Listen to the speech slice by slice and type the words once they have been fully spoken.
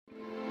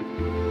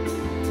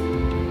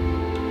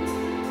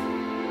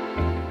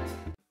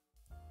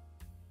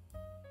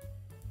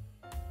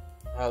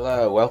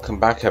Hello, welcome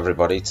back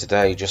everybody.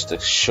 Today just a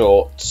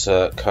short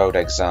code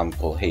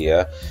example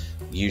here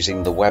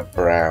using the web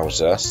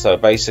browser. So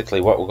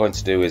basically what we're going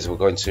to do is we're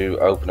going to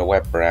open a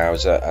web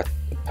browser at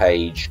the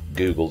page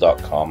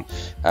google.com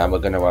and we're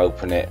going to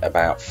open it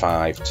about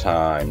 5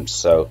 times.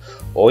 So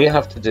all you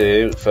have to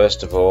do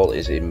first of all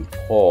is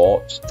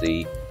import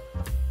the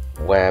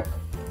web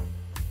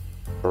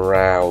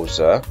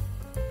browser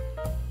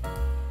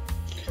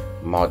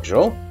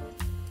module.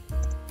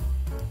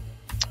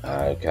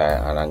 Okay,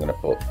 and I'm going to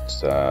put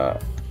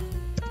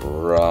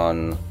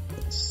run,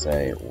 let's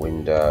say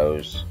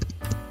Windows.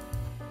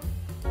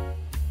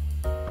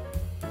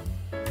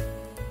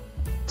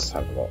 Let's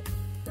have a look.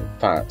 In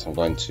fact, I'm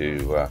going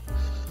to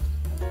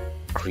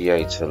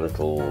create a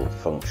little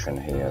function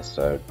here.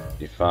 So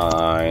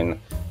define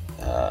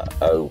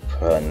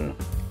open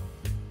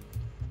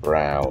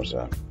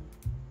browser.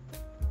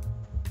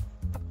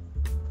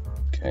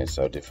 Okay,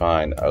 so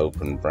define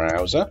open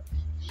browser.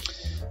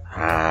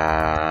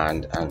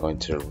 And I'm going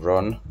to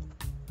run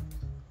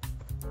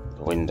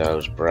the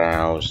Windows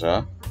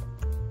browser,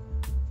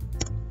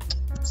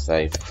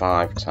 say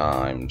 5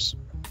 times.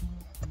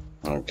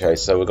 Okay,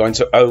 so we're going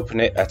to open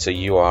it at a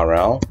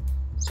URL.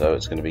 So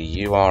it's going to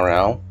be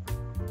URL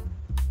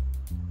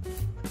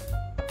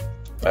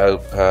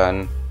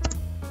open,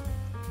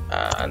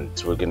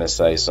 and we're going to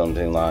say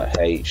something like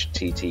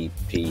HTTPS.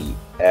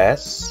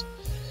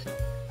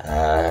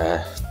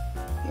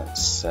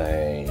 Let's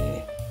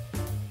say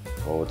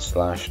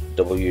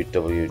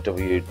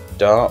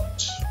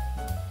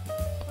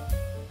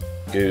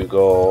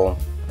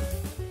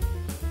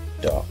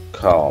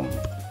 /www.google.com.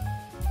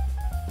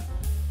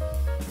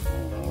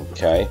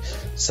 Okay,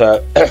 so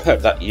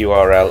that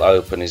URL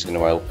open is going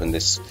to open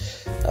this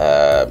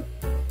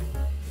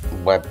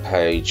web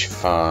page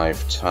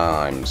 5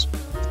 times.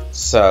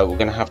 So we're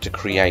going to have to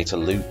create a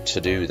loop to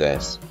do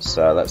this.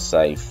 So let's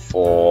say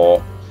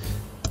for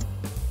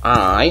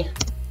I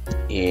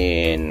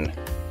in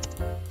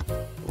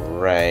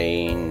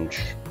range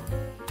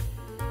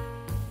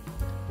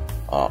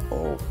of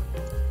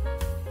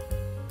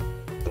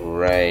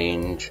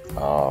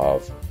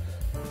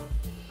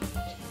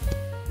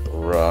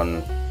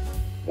run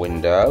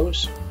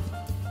Windows,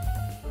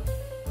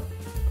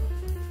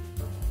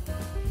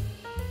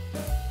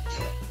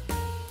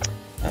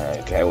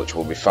 okay, which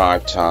will be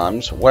 5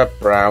 times, web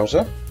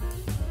browser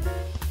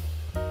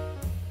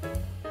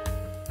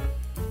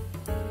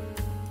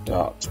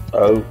dot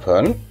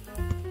open,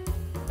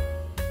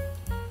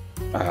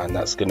 and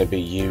that's going to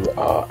be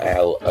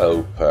URL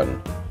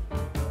open.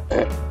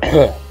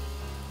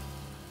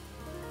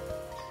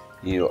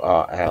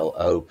 URL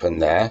open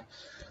there.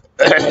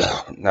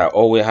 Now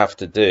all we have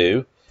to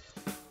do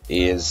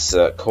is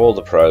call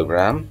the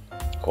program,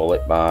 call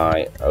it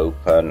by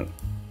open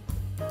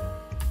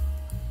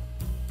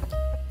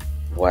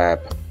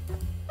web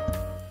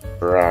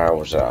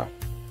browser.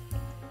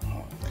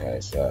 Okay,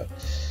 so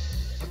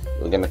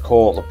we're going to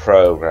call the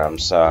program,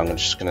 so I'm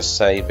just going to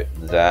save it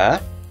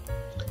there.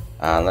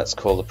 And let's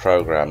call the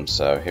program,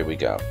 so here we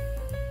go.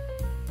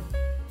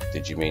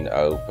 Did you mean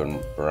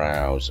open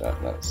browser?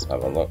 Let's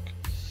have a look.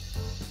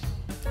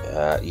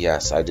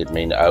 Yes, I did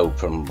mean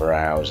open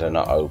browser,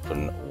 not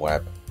open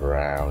web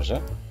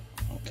browser.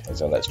 Okay,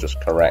 so let's just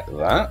correct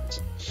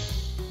that.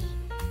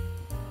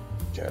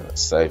 Okay,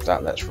 let's save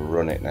that, let's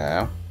run it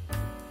now.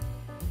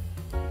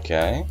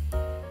 Okay.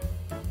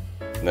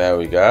 There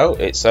we go,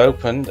 it's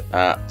opened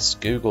at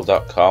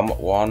google.com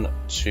 1,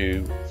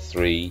 2,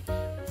 3,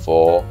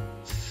 4,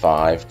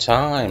 5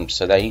 times.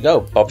 So there you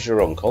go, Bob's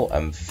your uncle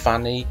and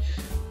Fanny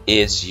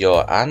is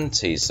your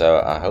auntie.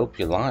 So I hope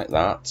you like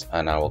that,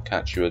 and I will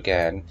catch you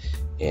again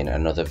in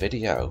another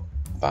video.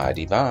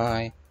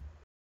 Bye-bye.